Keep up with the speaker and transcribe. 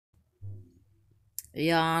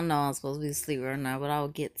Yeah, I know I'm supposed to be asleep right now, but I'll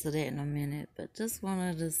get to that in a minute. But just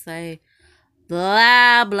wanted to say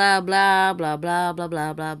blah, blah, blah, blah, blah, blah,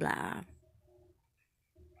 blah, blah, blah.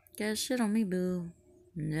 Got shit on me, boo.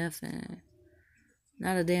 Nothing.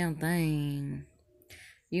 Not a damn thing.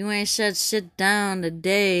 You ain't shut shit down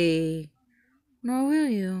today. Nor will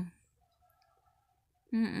you.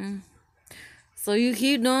 Mm-mm. So you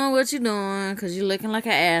keep doing what you're doing, because you're looking like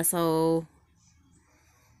an asshole.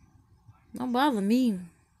 Don't bother me.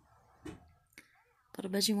 But I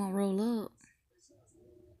bet you won't roll up.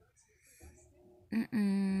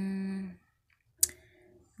 Mm-mm.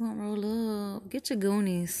 You won't roll up. Get your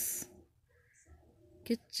goonies.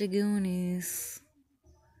 Get your goonies.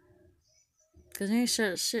 Because you ain't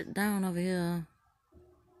shut shit down over here.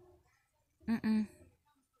 Mm-mm.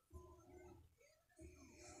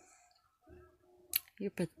 You're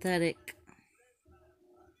pathetic.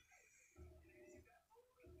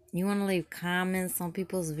 You want to leave comments on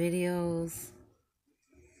people's videos?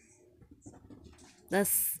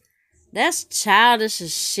 That's childish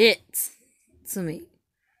as shit to me.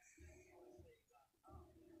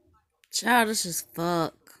 Childish as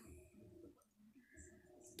fuck.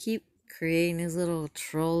 Keep creating these little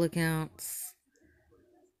troll accounts.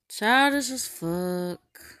 Childish as fuck.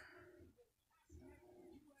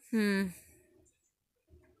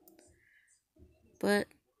 But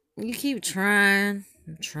you keep trying.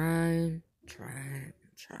 Trying.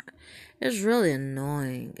 It's really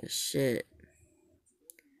annoying as shit.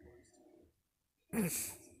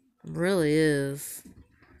 Really is.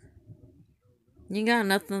 You got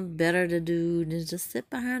nothing better to do than just sit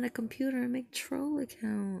behind a computer and make troll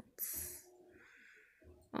accounts.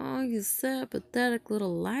 Oh, you sad, pathetic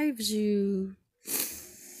little lives, you.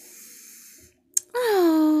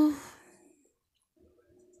 Oh,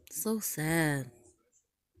 so sad.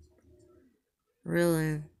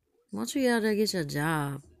 Really. Why don't you get out there and get your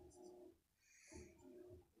job?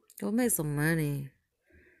 Go make some money.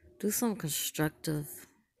 Do something constructive.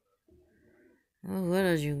 Oh, what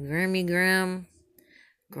are you? Grammy Graham?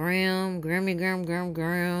 Grammy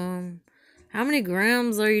Graham. How many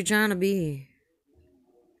grams are you trying to be?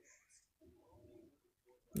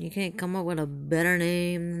 You can't come up with a better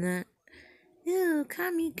name than that. Ew,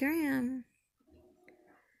 call me Graham.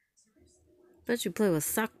 Bet you play with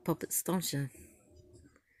sock puppets, don't you?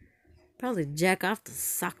 Probably jack off the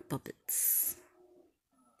sock puppets.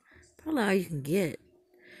 Probably all you can get.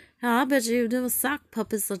 Hell, I bet you them sock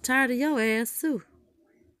puppets are tired of your ass too.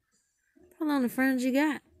 How long the friends you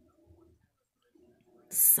got?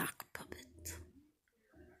 Sock puppet.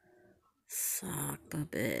 Sock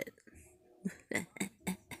puppet.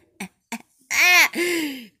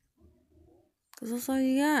 Cause that's all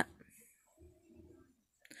you got.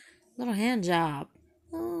 Little hand job.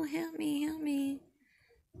 Oh, help me.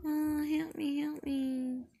 Oh, help me.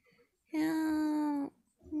 Help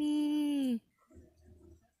me.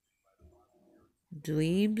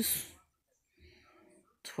 Dweebs.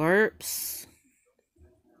 Twerps.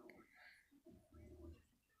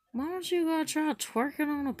 Why don't you go try twerking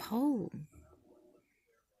on a pole?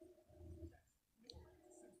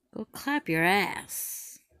 Go clap your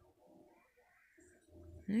ass.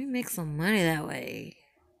 Maybe make some money that way.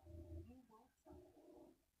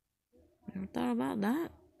 Never thought about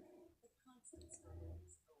that?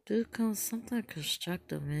 Do something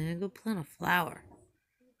constructive, man. Go plant a flower.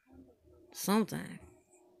 Something.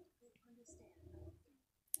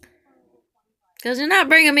 Because you're not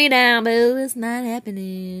bringing me down, boo. It's not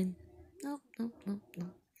happening. Nope.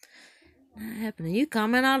 Not happening. You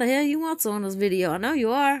comment all the hell you want to on this video. I know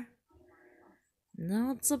you are.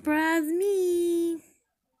 Don't surprise me.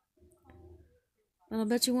 But I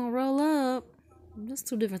bet you won't roll up. That's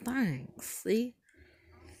two different things, see?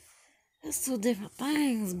 That's two different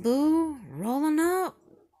things, boo. Rolling up.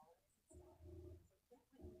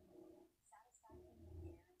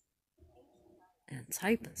 And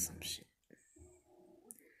typing some shit.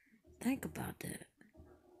 Think about that.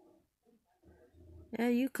 Yeah,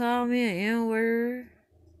 you call me an N-word.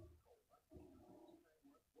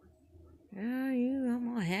 Yeah,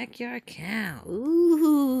 I'm gonna hack your account.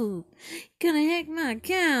 Ooh, gonna hack my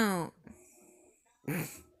account.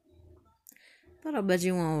 But I bet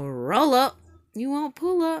you won't roll up. You won't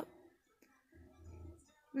pull up.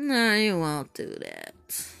 No, you won't do that.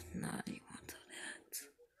 No, you won't do that.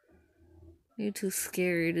 You're too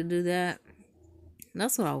scary to do that.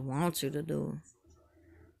 That's what I want you to do.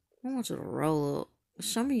 I want you to roll up.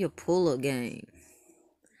 Show me your pull-up game.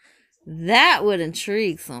 That would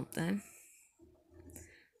intrigue something.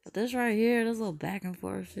 But this right here, this little back and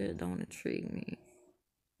forth shit don't intrigue me.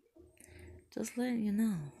 Just letting you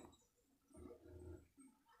know.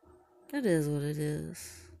 It is what it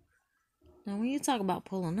is. Now, when you talk about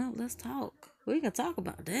pulling up, let's talk. We can talk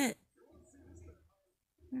about that.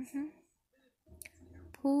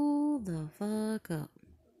 Pull the fuck up.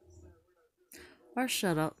 Or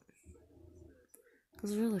shut up.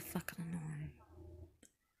 Because it's really fucking annoying.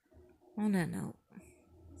 On that note,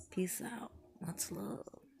 peace out. Much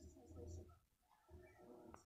love.